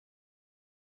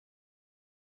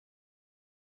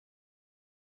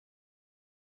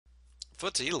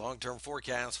FTSE long-term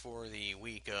forecast for the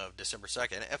week of December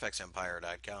 2nd,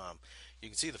 fxempire.com. You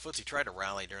can see the FTSE tried to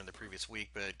rally during the previous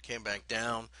week, but came back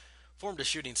down, formed a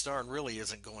shooting star, and really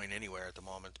isn't going anywhere at the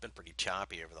moment. It's been pretty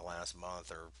choppy over the last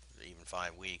month or even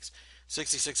 5 weeks.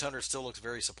 6600 still looks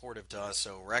very supportive to us,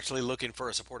 so we're actually looking for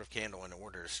a supportive candle in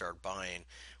order to start buying.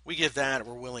 We get that,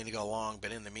 we're willing to go long,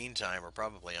 but in the meantime, we're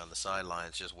probably on the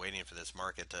sidelines just waiting for this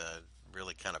market to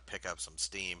really kind of pick up some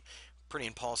steam. Pretty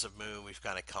impulsive move. We've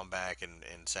kind of come back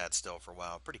and sat still for a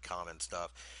while. Pretty common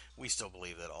stuff. We still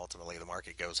believe that ultimately the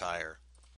market goes higher.